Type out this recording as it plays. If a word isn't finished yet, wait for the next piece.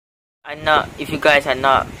If you guys are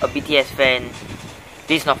not a BTS fan,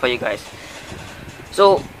 this is not for you guys.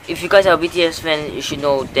 So if you guys are a BTS fan, you should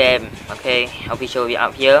know them. Okay, official will be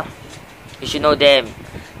up here. You should know them: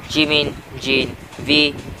 Jimin, Jin,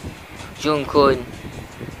 V, Jungkook,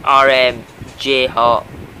 RM, J-Hope,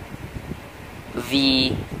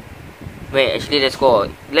 V. Wait, actually let's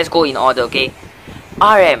go in order, okay?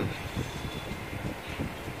 RM,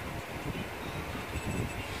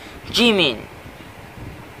 Jimin.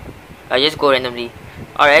 I just go randomly.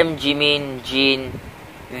 RM, Jimin, Jin,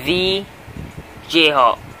 V,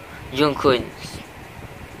 J-Hope, Jungkook.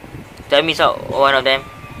 Did I miss out one of them?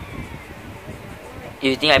 If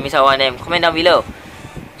you think I missed out one of them, comment down below.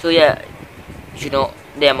 So yeah, you should know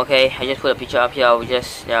them, okay? I just put a picture up here. I will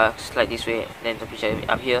just slide this way, then the picture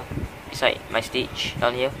up here beside my stage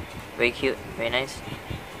down here. Very cute, very nice.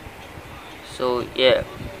 So yeah,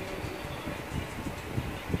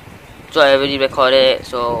 so I already recorded it,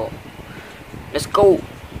 so let's go.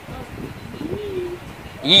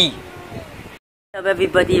 Yee. Hello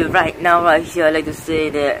everybody, right now right here I'd like to say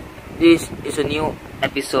that this is a new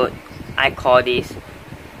episode. I call this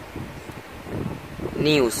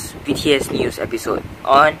news, BTS news episode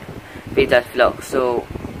on RaveDoesVlogs. So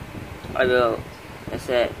I will, as I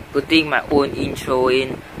said, putting my own intro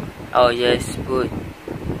in. I'll just put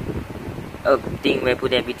a thing where I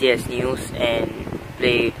put the BTS news and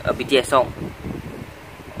play a BTS song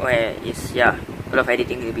where it's a lot of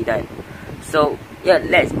editing will be done. So yeah,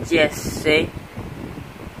 let's just say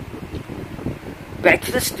back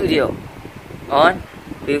to the studio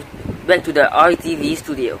back to the RDV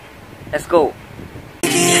studio. Let's go.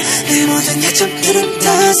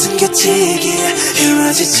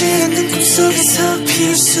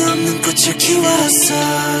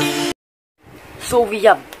 So we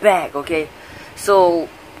are back, okay? So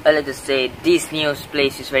I like to say this news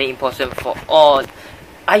place is very important for all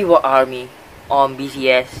our army on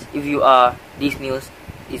BTS. If you are, this news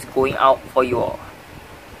is going out for you all.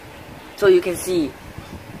 So you can see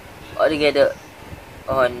all together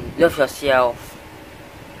on Love Yourself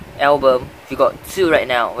album, we got two right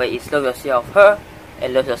now, where it's Love Yourself Her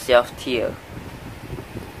and Love Yourself Tear.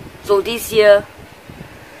 So this year,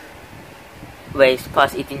 where it's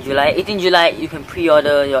past 18 July, you can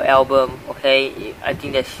pre-order your album, okay? I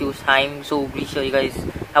think there's still time, so be sure you guys,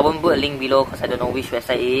 I won't put a link below because I don't know which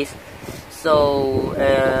website it is. So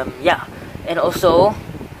yeah, and also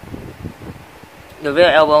the real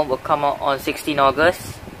album will come out on 16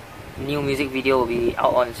 August. New music video will be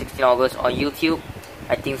out on 16 August on YouTube,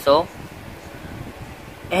 I think so.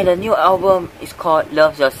 And the new album is called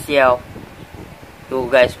Love Yourself. You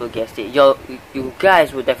guys will guess it. You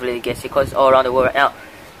guys will definitely guess it because it's all around the world right now.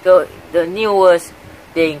 So the newest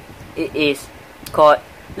thing, it is called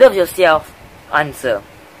Love Yourself Answer.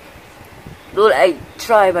 So I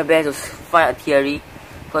try my best to find a theory,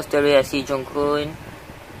 because theory I see Jungkook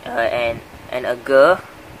and a girl.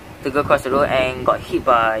 The girl crossed the road and got hit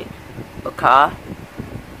by a car,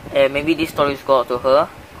 and maybe this story is got to her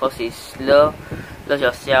because it's love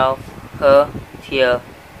yourself, her, tear,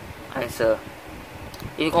 answer.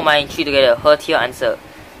 If you combine three together, her, tear, answer,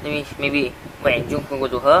 maybe when Jungkook go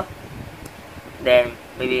to her, then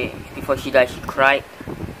maybe before she died she cried,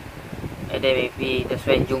 and then maybe that's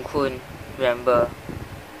when Jungkook remember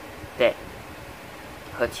that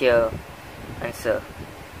her tear answer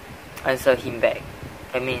him back.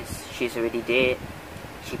 That means she's already dead.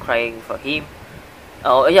 She crying for him.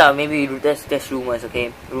 Oh yeah, maybe that's rumors,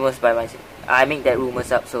 okay? Rumors by myself. I make that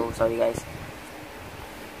rumors up, so sorry guys.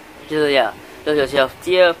 So yeah, Love Yourself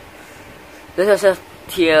Tear. Love Yourself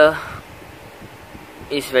Tear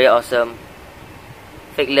is very awesome.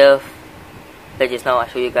 Fake Love. Like just now I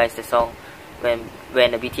show you guys the song when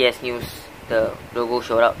the BTS news, the logo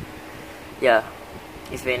showed up. Yeah,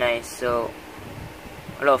 it's very nice. So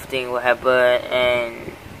a lot of things will happen,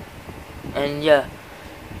 and yeah,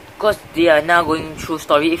 because they are now going through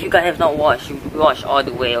story. If you guys have not watched, you watch all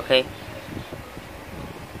the way, okay?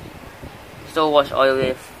 So watch all the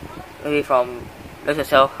way, maybe from Love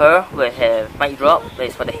Yourself Her, where it have mic drop, where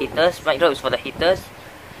it's for the haters. Mic drop is for the haters.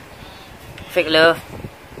 Fake Love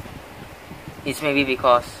is maybe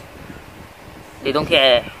because they don't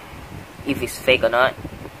care if it's fake or not,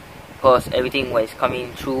 because everything where it's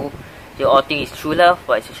coming true, they all think it's true love,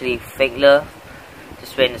 but it's actually fake love.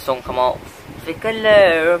 Just when the song come out, fake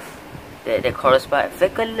love, the chorus part,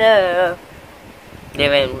 fake love. Then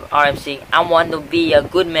when RM sing, I want to be a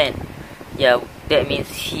good man, yeah, that means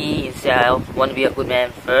he himself want to be a good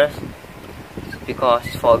man first, because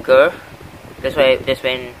it's for a girl. That's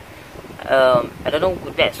when I don't know,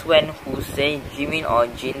 that's when who say Jimin or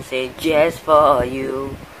Jin say just for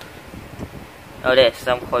you. Oh, there's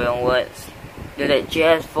some Korean words. There's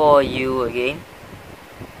just for you again.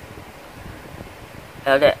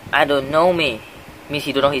 That I don't know me. Means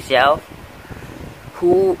he don't know himself.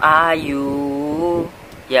 Who are you?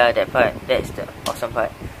 Yeah, that part. That's the awesome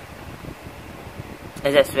part.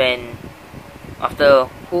 And that's when, after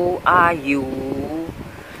who are you,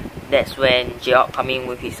 that's when J-Hope coming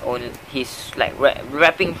with his like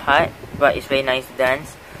rapping part. But it's very nice to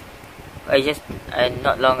dance.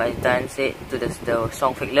 Not long I danced it to the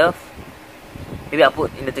song Fake Love. Maybe I'll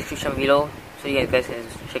put in the description below so you guys can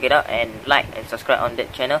check it out and like and subscribe on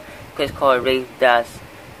that channel, because it's called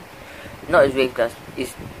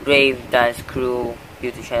it's RaveDoes Crew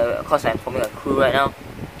YouTube channel. Of course I'm forming a crew right now.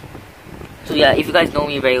 So yeah, if you guys know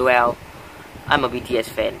me very well, I'm a BTS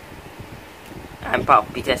fan. I'm part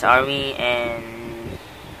of BTS army, and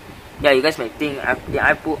yeah, you guys may think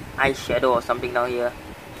I put eyeshadow or something down here,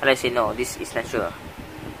 and I say no, this is natural.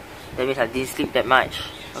 That means I didn't sleep that much.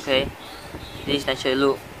 Okay, this natural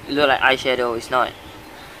look. It look like eyeshadow. It's not.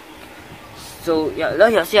 So yeah,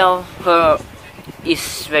 Love Yourself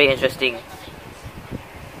is very interesting.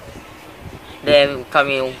 Then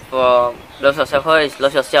coming from Love Yourself, is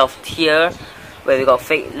Love Yourself Tier, where we got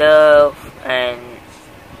Fake Love, and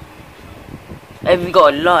we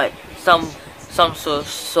got a lot. Some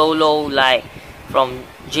solo like from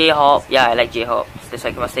J-Hope. Yeah, I like J-Hope. That's why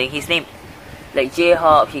I was saying his name. Like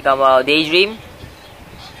J-Hope, he come out Daydream,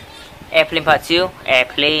 Airplane Part 2,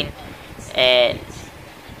 Airplane, and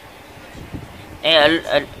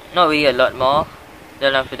not really a lot more.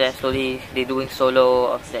 Then after that, slowly they doing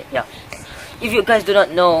solo of that. Yeah. If you guys do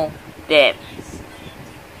not know that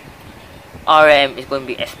RM is going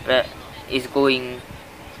to be going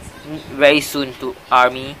very soon to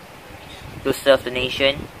army to serve the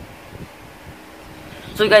nation.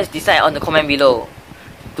 So you guys decide on the comment below.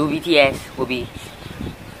 Do BTS will be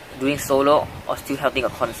doing solo or still holding a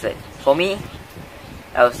concert? For me,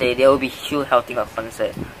 I would say they will be still holding a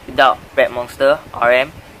concert without Red Monster,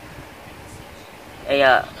 RM. And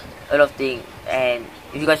yeah, a lot of things. And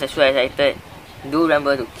if you guys are so excited, do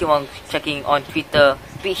remember to keep on checking on Twitter,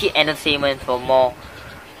 Big Hit Entertainment, for more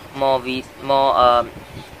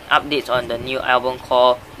updates on the new album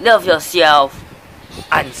called Love Yourself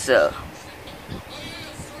Answer.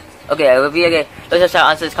 Okay, Love Yourself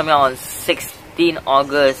Answer is coming out on 16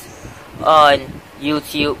 August on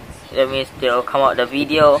YouTube. That means they'll come out the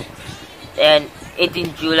video. And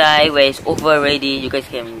 18 July, where it's over already, you guys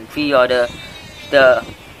can pre-order the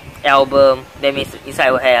album. That means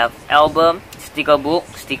inside will have album, sticker,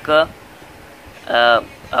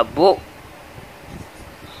 a book,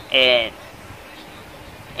 and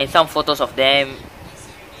some photos of them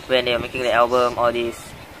when they are making the album, all this.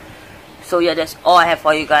 So yeah, that's all I have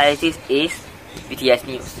for you guys. This is BTS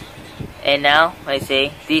news. And now I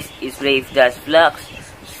say this is RaveDoesVlogs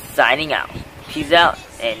signing out. Peace out,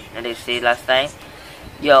 and as I say last time,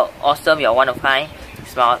 you're awesome, you're one of a kind.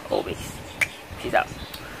 Smile always. Peace out.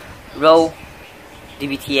 Roll the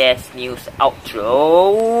BTS news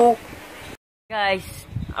outro. Guys,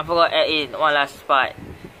 I forgot to add in one last part.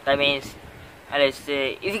 That means, let's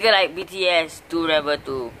say, if you get like BTS, do remember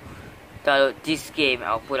to download this game.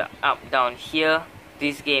 I'll put it up down here.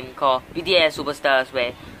 This game called BTS Superstars,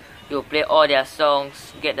 where you'll play all their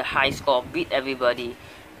songs, get the high score, beat everybody.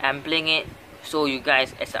 I'm playing it, so you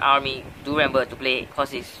guys as an army do remember to play it,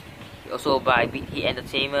 because it's also by Big Hit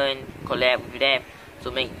Entertainment, collab with them. So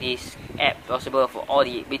make this app possible for all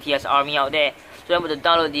the BTS army out there. So remember to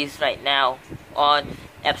download this right now on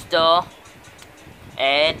App Store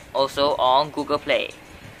and also on Google Play.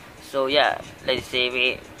 So yeah, let's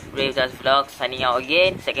say RaveDoesVlogs signing out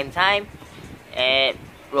again, second time, and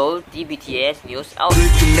roll the BTS news out.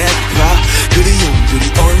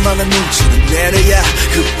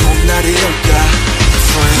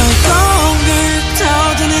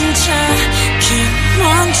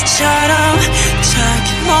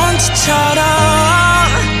 먼지처럼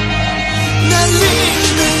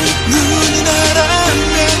날리는 눈이 날아